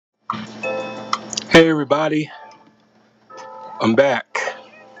Hey everybody, I'm back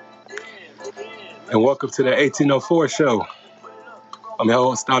and welcome to the 1804 show. I'm your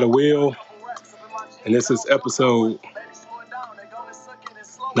host, Dr. Will, and this is episode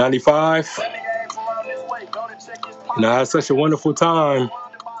 95. And I had such a wonderful time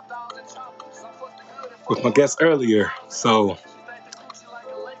with my guests earlier, so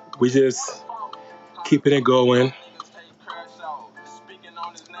we just keeping it going.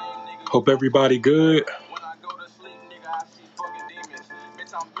 Hope everybody good.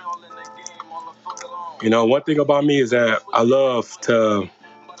 You know, one thing about me is that I love to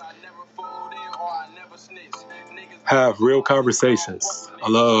have real conversations. I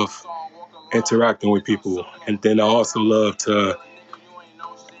love interacting with people. And then I also love to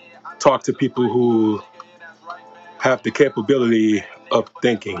talk to people who have the capability of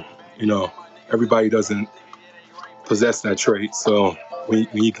thinking. You know, everybody doesn't possess that trait. So when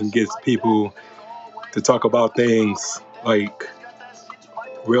you can get people to talk about things like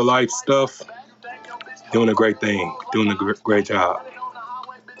real life stuff, doing a great thing, doing a great job.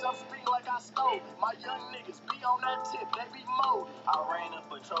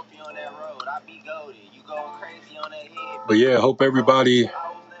 But yeah, hope everybody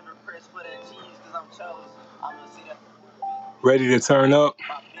ready to turn up.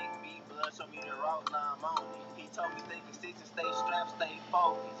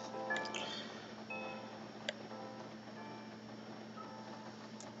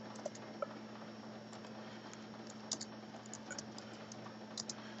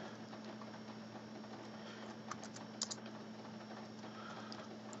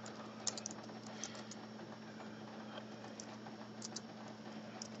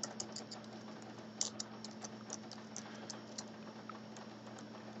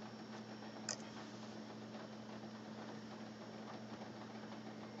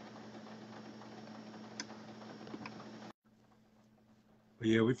 But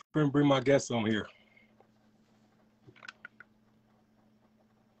yeah, we're going to bring my guests on here.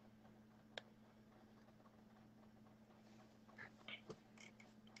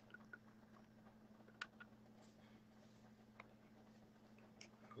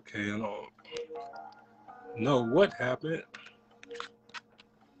 Okay, I don't know what happened.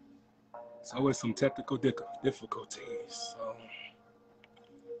 It's always some technical difficulties. So.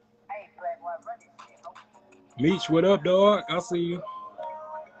 Meech, what up, dog? I see you.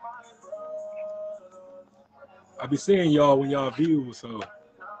 I be seeing y'all when y'all view, so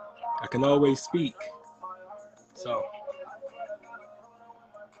I can always speak. So.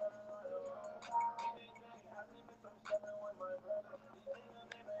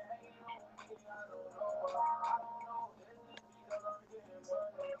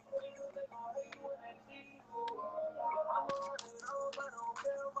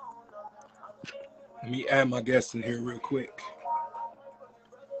 Let me add my guests in here real quick.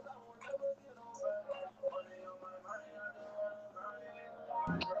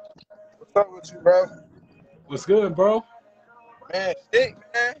 What's up with you, bro? What's good, bro? Man, shit,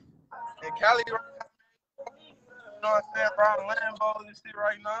 man. In Cali right now, you know what I'm saying? Around Lambos and shit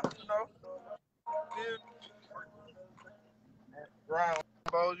right now, you know. Around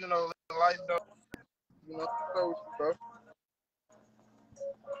Lambos, you know, living life though. You know, what's up with you, bro?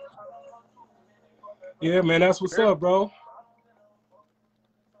 Yeah, man, that's what's up, bro.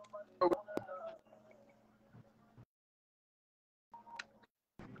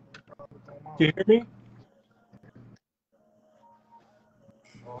 Can you hear me?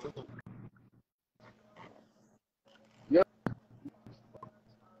 Yo,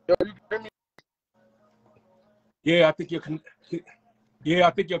 you can hear me? Yeah, I think your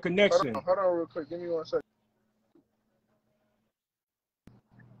connection. Hold on real quick. Give me 1 second.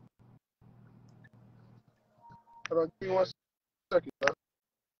 Hold on, give me 1 second, bro.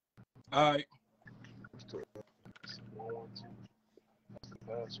 All right.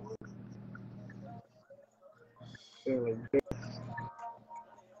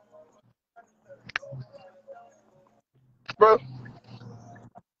 Bro.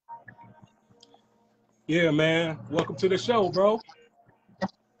 Yeah, man. Welcome to the show, bro.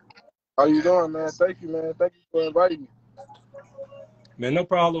 How you doing, man? Thank you, man. Thank you for inviting me. Man, no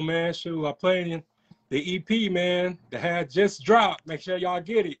problem, man. Shoot, I playing the EP, man. The had just dropped. Make sure y'all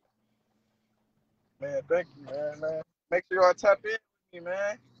get it. Man, thank you, man. Make sure y'all tap in with me,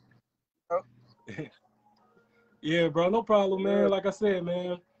 man. Oh. Yeah, bro. No problem, man. Like I said,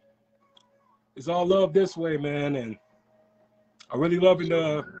 man, it's all love this way, man. And I really loving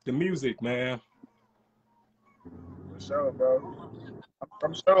the music, man. For sure, bro.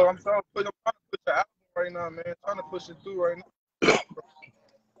 I'm sure trying to push the album right now, man. Trying to push it through right now.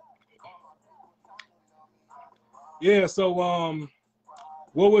 Yeah. So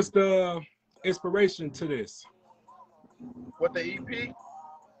what was the inspiration to this? What the EP?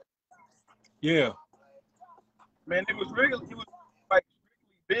 Yeah. Man, it was like strictly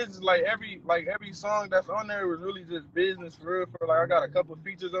business. Like every song that's on there was really just business for real. For like I got a couple of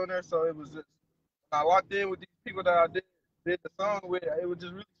features on there, so it was just when I locked in with these people that I did the song with. It was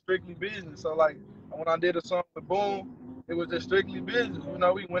just really strictly business. So like when I did a song with Boom, it was just strictly business. You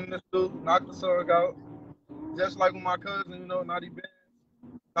know, we went in the studio, knocked the song out, just like with my cousin. You know, Naughty Ben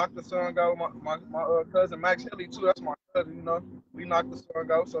knocked the song out. My cousin Max Hilly too. That's my cousin. You know, we knocked the song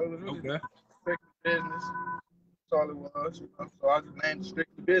out. So it was really Okay. just strictly business. That's all it was. You know? So I just named it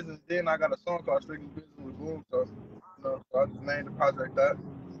Strictly Business. Then I got a song called Strictly Business with Boom. So so I just named the project that.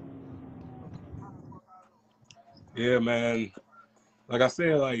 Yeah, man. Like I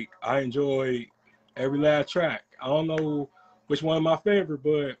said, like I enjoy every last track. I don't know which one my favorite,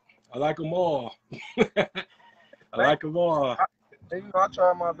 but I like them all. I Man, like them all. I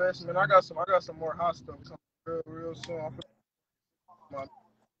tried my best, man. I got some more hot stuff coming real soon.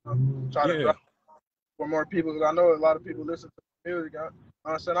 I'm try to Yeah. drop for more people because I know a lot of people listen to music.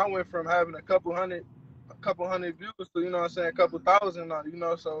 I'm saying I went from having a couple hundred views to I'm saying a couple thousand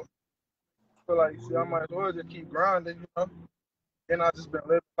now. So I feel like I might as well just keep grinding. And I just been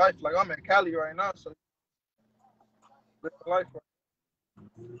living life like I'm in Cali right now, so living life.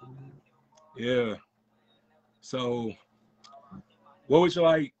 Yeah. So what was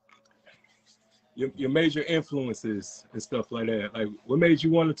your major influences and stuff like that? Like what made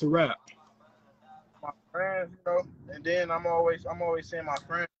you want to rap? My friends, and then I'm always seeing my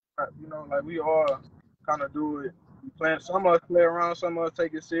friends, like we all kind of do it. We plan. Some of us play around, some of us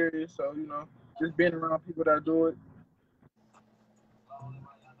take it serious. So just being around people that do it.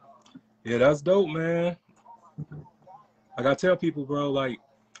 Yeah, that's dope, man. Like I tell people, bro, like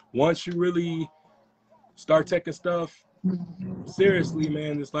once you really start taking stuff seriously,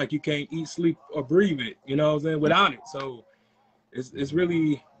 man, it's like you can't eat, sleep, or breathe it, you know what I'm saying, without it. So it's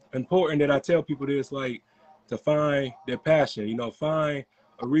really important that I tell people this, like to find their passion, find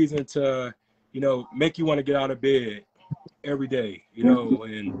a reason to, make you want to get out of bed every day,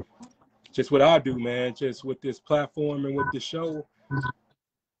 and just what I do, man, just with this platform and with this show,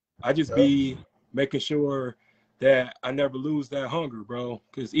 I just Yeah. be making sure that I never lose that hunger, bro.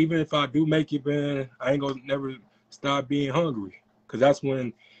 Because even if I do make it, man, I ain't gonna never stop being hungry. Because that's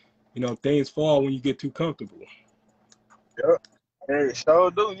when, things fall when you get too comfortable. Yeah. Hey, sure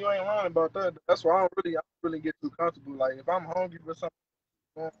do. You ain't lying about that. That's why I don't really get too comfortable. Like if I'm hungry for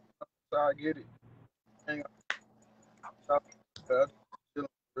something, I get it. Ain't gonna stop. I just chill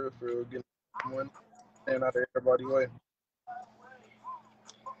for real, getting money, staying out of everybody's way.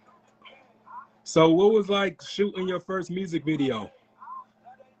 So what was like shooting your first music video?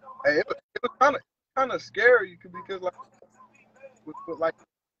 Hey, it was kind of scary because like with like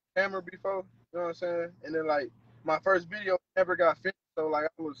camera before, you know what I'm saying? And then like my first video never got finished, so like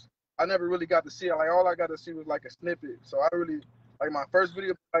I never really got to see it. Like all I got to see was like a snippet. So I really like my first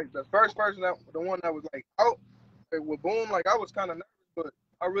video, like the first person the one that was like out like, with Boom, like I was kind of nervous, but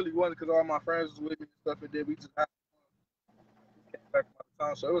I really wasn't because all my friends was with me and stuff, and then we just had came back from the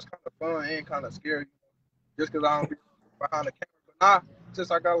time. So it was kind of fun and kind of scary, just because I don't be behind the camera. But now, since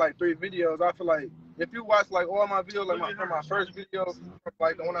I got like 3 videos, I feel like if you watch like all my videos, like from my first video,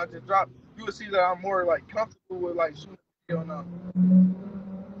 like the one I just dropped, you would see that I'm more like comfortable with like shooting a video now.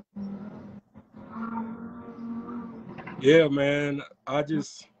 Yeah, man. I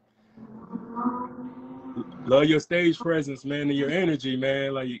just love your stage presence, man, and your energy,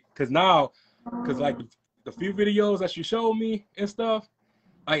 man. Like, cause like the few videos that you showed me and stuff,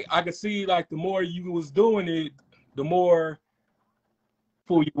 like I could see like the more you was doing it, the more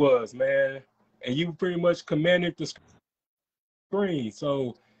who you was, man. And you pretty much commanded the screen.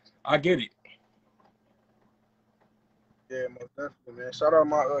 So I get it. Yeah, most definitely, man. Shout out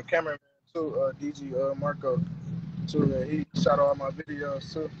my cameraman too, DG Marco too. He shot all my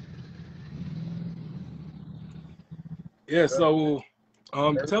videos too. Yeah, Yeah. so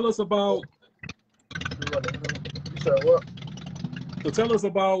tell us about You said what? tell us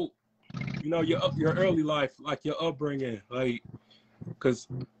about your early life, like your upbringing, like because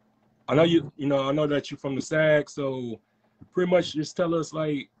I know I know that you're from the SAG, so pretty much just tell us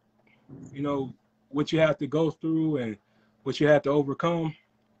like you know what you have to go through and what you had to overcome.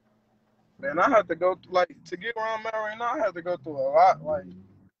 Man, I had to go through like to get where I'm at right now. I had to go through a lot.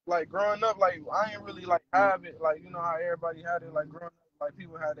 Like growing up, like I ain't really like have it. Like how everybody had it. Like growing up, like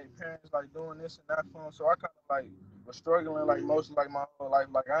people had their parents like doing this and that for them. So I kind of like was struggling like most of like my whole life.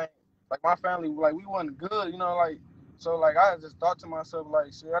 Like I ain't like my family like we wasn't good. Like so like I just thought to myself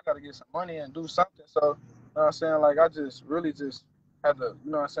like shit I gotta get some money and do something. So know what I'm saying? Like I just really just had to,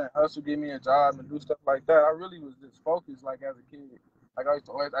 you know what I'm saying, hustle, get me a job and do stuff like that. I really was just focused like as a kid. Like I used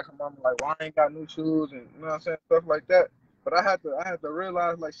to always ask my mama like why I ain't got new shoes and you know what I'm saying, stuff like that. But I had to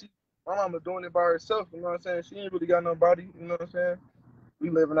realize like my mama doing it by herself, you know what I'm saying? She ain't really got nobody, you know what I'm saying? We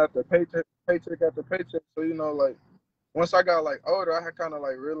living at the paycheck after paycheck. So, you know, like once I got like older, I had kinda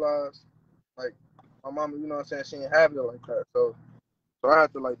like realized like my mama, you know what I'm saying, she ain't have it like that. So I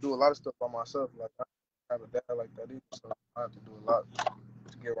had to like do a lot of stuff by myself. Like I don't have a dad like that either, so I had to do a lot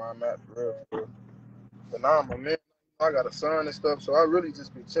to get where I'm at for real, for real. But now I'm a man. I got a son and stuff, so I really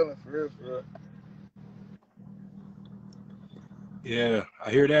just be chilling for real, for real. Yeah,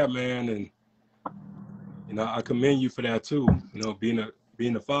 I hear that, man, and I commend you for that too.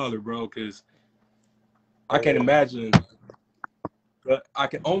 Being a father, bro, because I can't Yeah, imagine, but I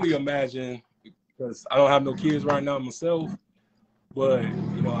can only imagine because I don't have no kids right now myself. But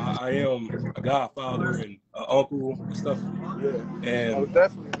I am a godfather and an uncle and stuff, yeah. Oh, and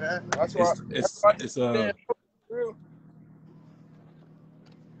definitely, man. That's why. it's That's it's why it's you stand for real.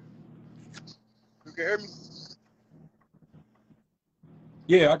 You can hear me?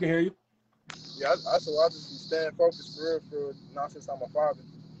 yeah, I can hear you. Yeah, that's why I just be staying focused for real, for real. Not since I'm a father.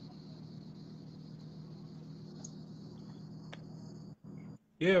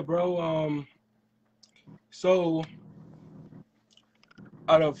 Yeah, bro. So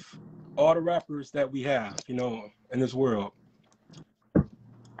out of all the rappers that we have, in this world,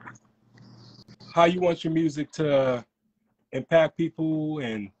 how you want your music to impact people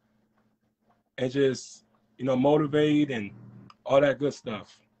and just motivate and all that good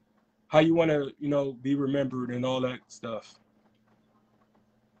stuff? How you want to be remembered and all that stuff?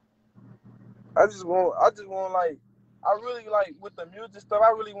 I just want like, I really like with the music stuff.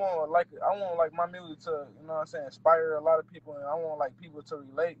 I want like my music to, you know what I'm saying, inspire a lot of people, and I want like people to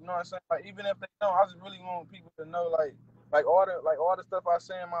relate. You know what I'm saying? Like even if they don't, I just really want people to know like all the stuff I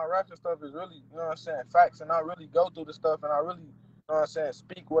say in my raps and stuff is really, you know what I'm saying, facts, and I really go through the stuff, and I really, you know what I'm saying,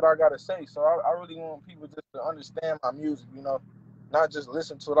 speak what I gotta say. So I really want people just to understand my music, not just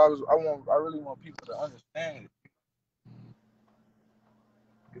listen to it. I really want people to understand it.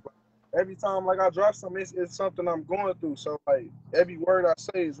 Every time like I drop something, it's something I'm going through. So like every word I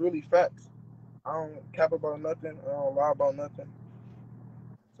say is really facts. I don't cap about nothing. I don't lie about nothing.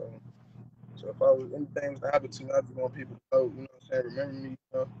 So so if I was anything was to happen to me, I just want people to know, you know what I'm saying, remember me,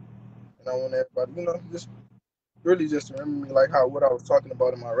 and I want everybody, just really just remember me like how what I was talking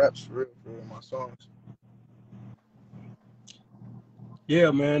about in my raps for real, my songs.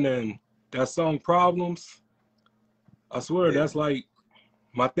 Yeah, man, and that song "Problems," I swear Yeah, that's like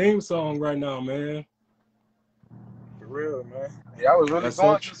my theme song right now, man. for real, man. Yeah, I was really That's so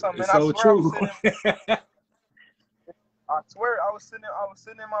going through true. something, man. It's so true. I swear I was sitting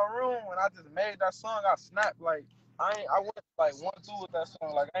in my room when I just made that song. I snapped like I went like 1-2 with that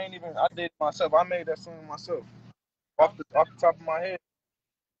song. Like I did it myself. I made that song myself off the top of my head.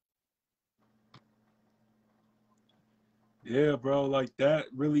 Yeah, bro, like that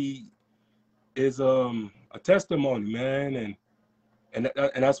really is a testimony, man, and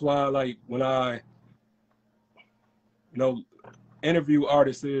that's why like when I you know interview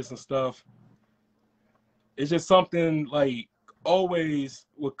artists and stuff, it's just something like always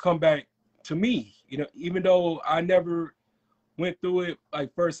would come back to me, even though I never went through it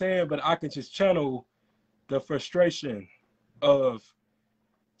like firsthand, but I can just channel the frustration of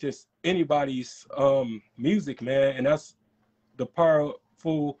just anybody's music, man. And that's the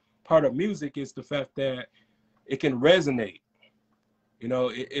powerful part of music, is the fact that it can resonate.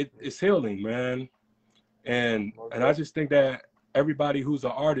 It's healing, man. And I just think that everybody who's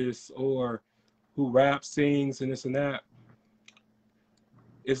an artist or who raps, sings, and this and that,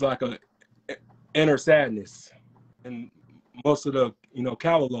 is like a inner sadness and most of the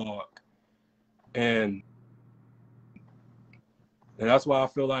catalog, and that's why I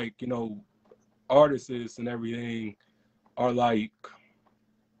feel like artists and everything are like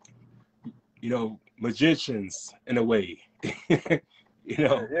magicians in a way. you Yeah,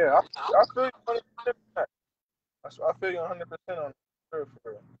 know yeah. I feel you 100%. I feel you 100% on it. For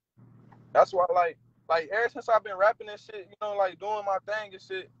real. That's why like ever since I've been rapping and shit, like doing my thing and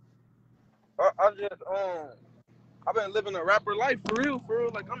shit. I just I've been living a rapper life for real, for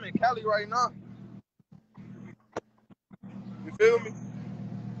real. Like I'm in Cali right now. You feel me?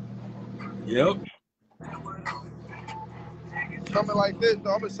 yep. Coming like this,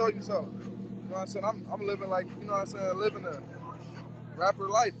 though, I'm gonna show you something. You know what I'm saying? I'm living like, you know what I'm saying, living a rapper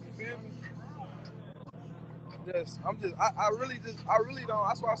life. You feel me? I really don't.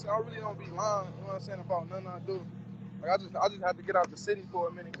 That's why I say I really don't be lying. You know what I'm saying, about nothing I do. Like I just had to get out the city for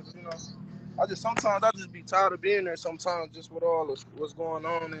a minute, cause Sometimes I just be tired of being there. Sometimes just with all this, what's going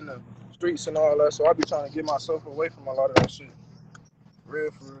on in the streets and all that. So I be trying to get myself away from a lot of that shit.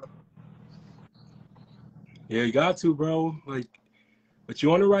 Real for real. Yeah, you got to, bro. Like, but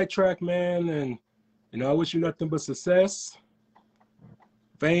you're on the right track, man. And I wish you nothing but success,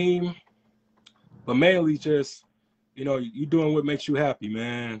 fame, but mainly just, you doing what makes you happy,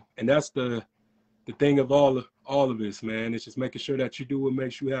 man. And that's the thing of all of this, man. It's just making sure that you do what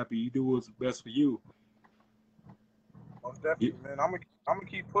makes you happy. You do what's best for you. Most You, definitely, man. I'm gonna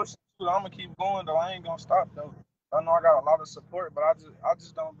keep pushing. I'm gonna keep going though. I ain't gonna stop though. I know I got a lot of support, but I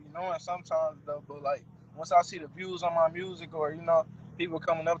just don't be knowing sometimes though. But like once I see the views on my music, or people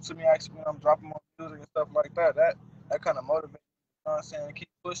coming up to me asking me when I'm dropping my music and stuff like that, that kind of motivates me. You know what I'm saying? Keep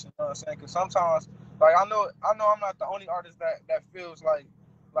pushing. You know what I'm saying? Because sometimes, like I know I'm not the only artist that feels like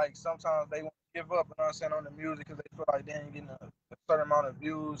sometimes they want to give up. You know what I'm saying, on the music because they feel like they ain't getting a certain amount of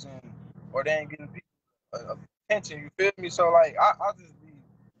views or they ain't getting people attention. You feel me? So like I just be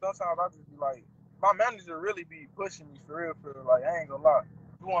sometimes I just be like my manager really be pushing me for real. Like I ain't gonna lie.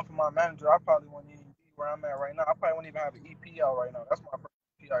 If it wasn't for my manager, I probably wouldn't even be where I'm at right now. I probably wouldn't even have an EP out right now. That's my first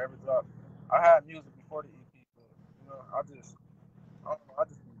EP I ever dropped. I had music before the EP, but I don't know. I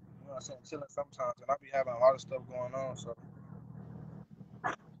just be what I'm saying, chilling sometimes, and I be having a lot of stuff going on. So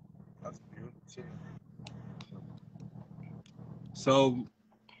I just be really chilling. so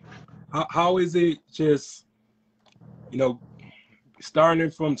how is it just, you know, starting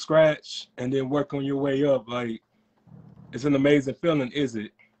from scratch and then work on your way up? Like, it's an amazing feeling, is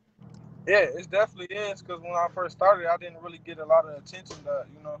it? Yeah, it definitely is. Cause when I first started, I didn't really get a lot of attention.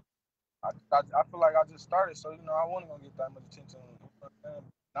 I feel like I just started, so I wasn't gonna get that much attention. You know what I'm saying?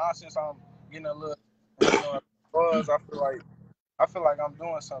 Now since I'm getting a little, buzz, I feel like I'm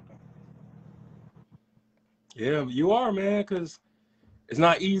doing something. Yeah, you are, man, because it's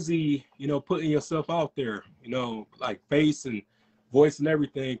not easy, putting yourself out there, like face and voice and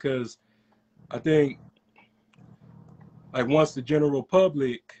everything. Because I think, like, once the general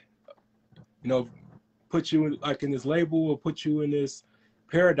public, you know, put you in, like, in this label or put you in this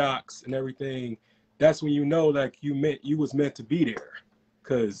paradox and everything, that's when like you was meant to be there.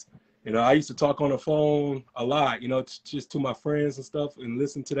 Because I used to talk on the phone a lot, just to my friends and stuff, and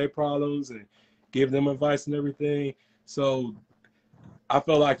listen to their problems and give them advice and everything. So I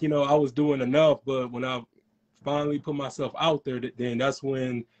felt like I was doing enough, but when I finally put myself out there, then that's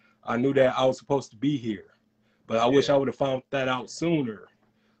when I knew that I was supposed to be here. But I wish Yeah, I would have found that out sooner.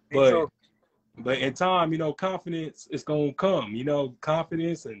 me But too. in time, confidence is gonna come.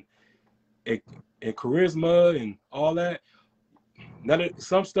 Confidence and, and charisma and all that.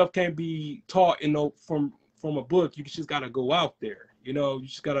 Some stuff can't be taught, from a book. You just gotta go out there. You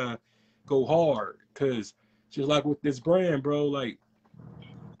just gotta go hard. Cause just like with this brand, bro, like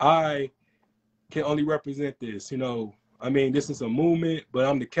I can only represent this. I mean, this is a movement, but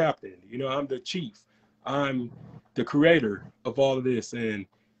I'm the captain. I'm the chief. I'm the creator of all of this, and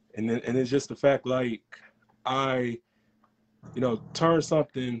it's just the fact, like, I turn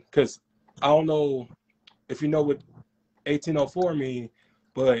something, because I don't know if you know what 1804 mean,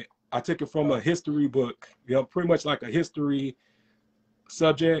 but I took it from a history book. Pretty much like a history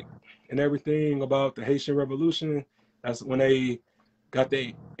subject and everything about the Haitian Revolution. That's when they got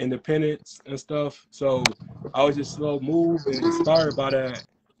their independence and stuff. So I was just so moved and inspired by that,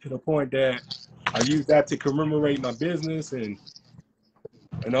 to the point that I used that to commemorate my business, and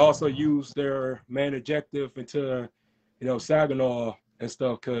also use their main objective into, Saginaw and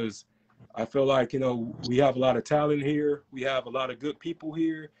stuff, because I feel like, we have a lot of talent here. We have a lot of good people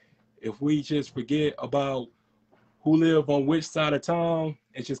here. If we just forget about who live on which side of town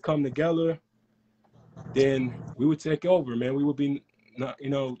and just come together, then we would take over, man. We would be not,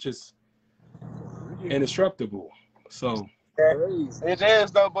 just indestructible. So Yeah, it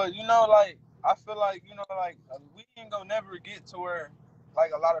is though, but like I feel like we ain't gonna never get to where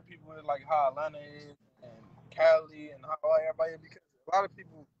like a lot of people like how Atlanta is and Cali and how everybody is, because a lot of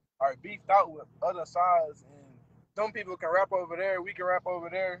people are beefed out with other sides, and some people can rap over there, we can rap over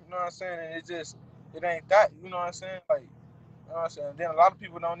there. You know what I'm saying? And it ain't that. You know what I'm saying? Like, you know what I'm saying? Then a lot of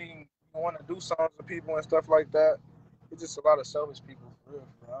people don't even want to do songs with people and stuff like that. It's just a lot of selfish people for real.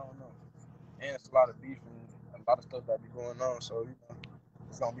 I don't know, and it's a lot of beef and a lot of stuff that be going on. So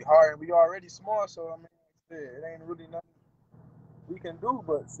it's gonna be hard. We already small, so I mean, it ain't really nothing we can do.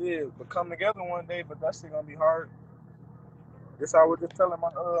 But but come together one day. But that's still gonna be hard. This I was just telling my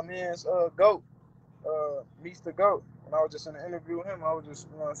man's goat, meets the goat. When I was just in an interview with him, I was just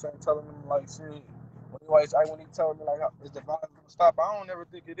what I'm saying, telling him like, when he told me like, is the violence gonna stop? I don't ever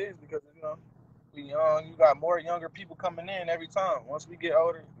think it is, because We young, you got more younger people coming in every time. Once we get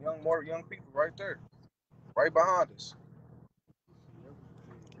older, more young people right there, right behind us.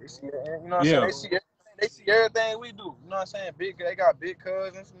 They see, you know what I'm saying? Yeah, They see everything we do. You know what I'm saying? They got big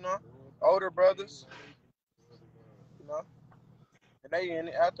cousins, you know, older brothers, you know, and they in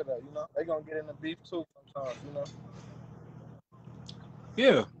it after that, you know. They gonna get in the beef too sometimes, you know.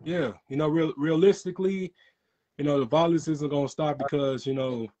 yeah. You know, realistically, you know, the violence isn't gonna stop because, you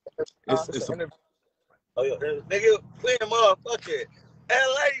know, it's It's a an interview. Oh yeah, nigga, we in motherfucking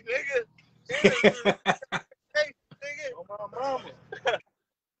LA, nigga. Hey, nigga. Oh my mama.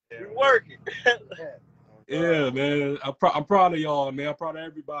 We working. yeah, man. I'm proud of y'all, man. I'm proud of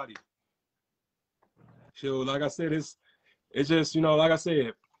everybody. So, like I said, it's just, you know, like I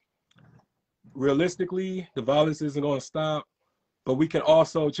said, realistically, the violence isn't gonna stop, but we can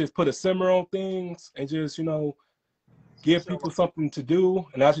also just put a simmer on things and just, you know, give people something to do.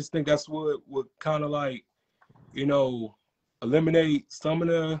 And I just think that's what would kind of like, you know, eliminate some of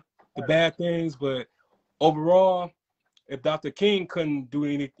the bad things. But overall, if Dr. King couldn't do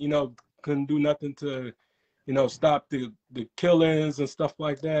any, you know, couldn't do nothing to, you know, stop the killings and stuff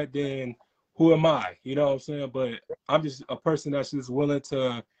like that, then who am I? You know what I'm saying? But I'm just a person that's just willing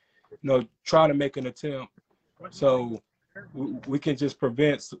to, you know, try to make an attempt. So we can just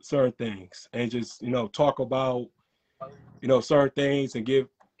prevent certain things and just, you know, talk about, you know, certain things and give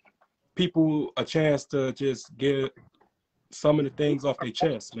people a chance to just get some of the things off their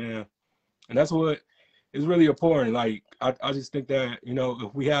chest, man. And that's what is really important. Like, I just think that, you know,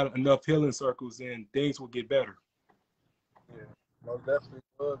 if we had enough healing circles, then things will get better. Yeah, most definitely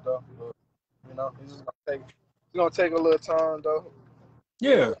good though. But, you know, it's gonna take a little time though.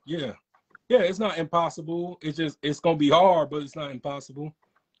 Yeah. It's not impossible. It's gonna be hard, but it's not impossible.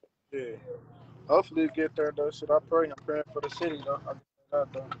 Yeah. Hopefully it get there though. Shit, I'm praying for the city though.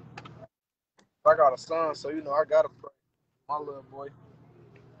 I got a son, so you know I gotta pray. My little boy.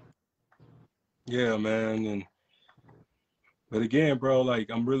 Yeah, man. But again, bro, like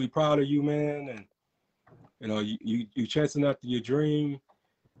I'm really proud of you, man. And you know, you chasing after your dream.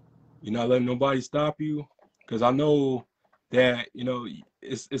 You're not letting nobody stop you. Because I know that, you know,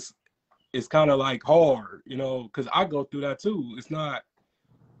 it's kind of like hard, you know, because I go through that too. It's not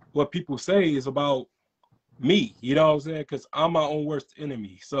what people say, it's about me, you know what I'm saying? Because I'm my own worst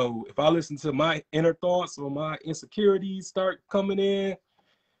enemy. So if I listen to my inner thoughts or my insecurities start coming in,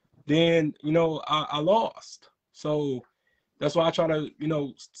 then, you know, I lost. So that's why I try to, you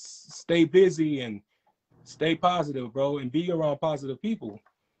know, stay busy and stay positive, bro, and be around positive people.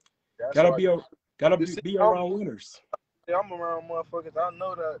 That's Gotta why be be around winners. I'm around motherfuckers. I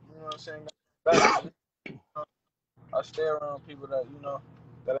know that, you know what I'm saying? Back, I stay around people that, you know,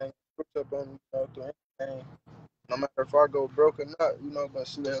 that ain't hooked up on me, you know, through anything. No matter if I go broke or not, you know, but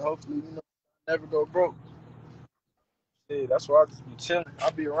shit, hopefully, you know, I never go broke. Yeah, that's why I just be chilling.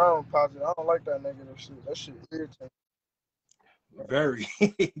 I be around positive. I don't like that negative shit. That shit irritating. Very.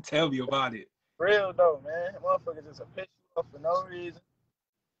 Tell me about it. Real though, man. Motherfuckers just a piss you off for no reason.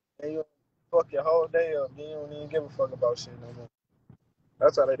 And you fuck your whole day up. Then you don't even give a fuck about shit no more.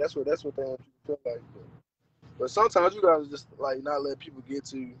 That's what they want you to feel like. But sometimes you gotta just like not let people get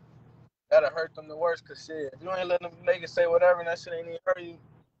to you. That'll hurt them the worst. Cause shit, if you ain't letting them niggas say whatever and that shit ain't even hurt you,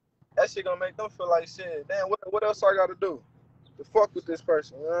 that shit gonna make them feel like shit. Damn, what else I gotta do to fuck with this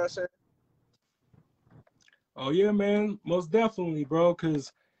person? You know what I'm saying? Oh yeah, man, most definitely, bro.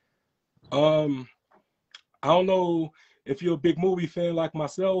 Cause I don't know if you're a big movie fan like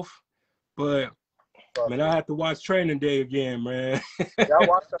myself, but man, I have to watch Training Day again, man. Yeah, I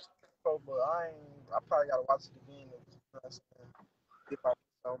watched that before, but I probably gotta watch it again. You know what I'm saying? If I get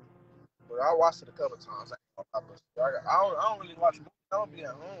something. But I watched it a couple times. I don't really watch movies. I don't be at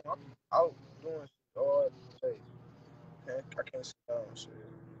home. I'm out doing shit all day. I can't sit down and shit.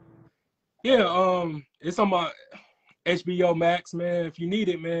 Yeah, it's on my HBO Max, man. If you need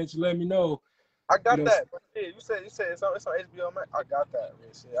it, man, just let me know. I You got know, that. But yeah, you said it's on HBO Max. I got that.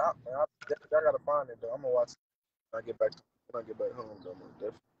 Man. Shit, I gotta find it though. I'm gonna watch it when I get back home though.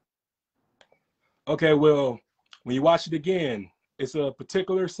 Definitely. okay, well, when you watch it again, it's a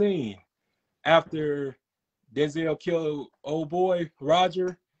particular scene after Denzel killed old boy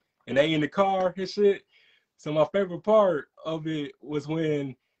Roger, and they in the car and shit. So my favorite part of it was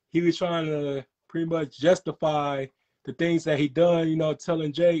when he was trying to pretty much justify the things that he done, you know,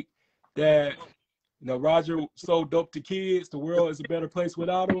 telling Jake that, you know, Roger sold dope to kids, the world is a better place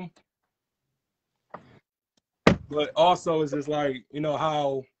without him. But also it's just like, you know,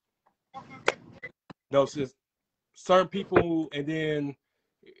 how, you know, it's just certain people and then,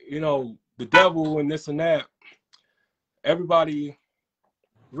 you know, the devil and this and that, everybody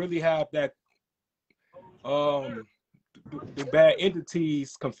really have that the bad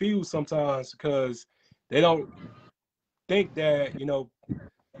entities confused sometimes because they don't think that, you know,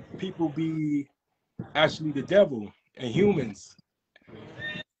 people be actually the devil and humans Yeah,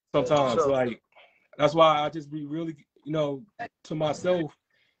 for sometimes. sure. Like, that's why I just be really, you know, to myself,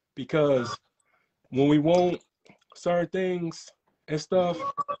 because when we want certain things and stuff,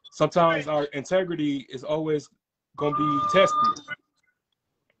 sometimes our integrity is always gonna be tested.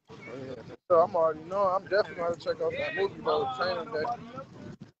 Yeah. So I'm already know. I'm definitely gonna check out that movie though, Training Day.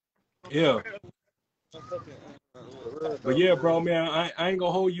 Yeah. For real But though, yeah, for bro, real. man, I ain't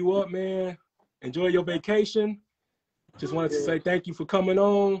gonna hold you up, man. Enjoy your vacation. Just wanted to Yeah. say thank you for coming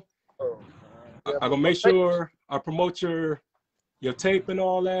on. Oh, yeah, I'm for gonna sure. make sure I promote your tape and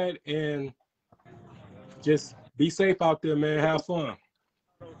all that, and just be safe out there, man. Have fun.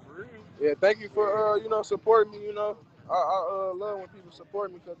 Yeah, thank you for supporting me. I love when people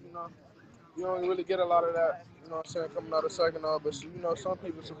support me because you don't really get a lot of that. You know what I'm saying, coming out of Saginaw, but some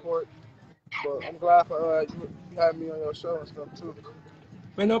people support. But I'm glad for you having me on your show and stuff too.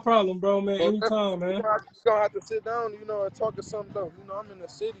 Man, no problem, bro, man. But Anytime, definitely, man. I just gonna have to sit down, and talk to something though. I'm in the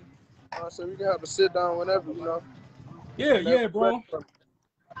city, so we can have a sit down whenever. Yeah, Whenever yeah, you're ready bro. for me.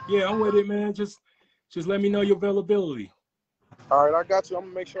 Yeah, I'm with it, man. Just let me know your availability. All right, I got you. I'm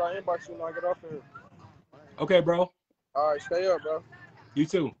gonna make sure I inbox you when I get off here. Okay, bro. All right, stay up, bro. You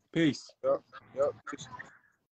too. Peace. Yep, yep.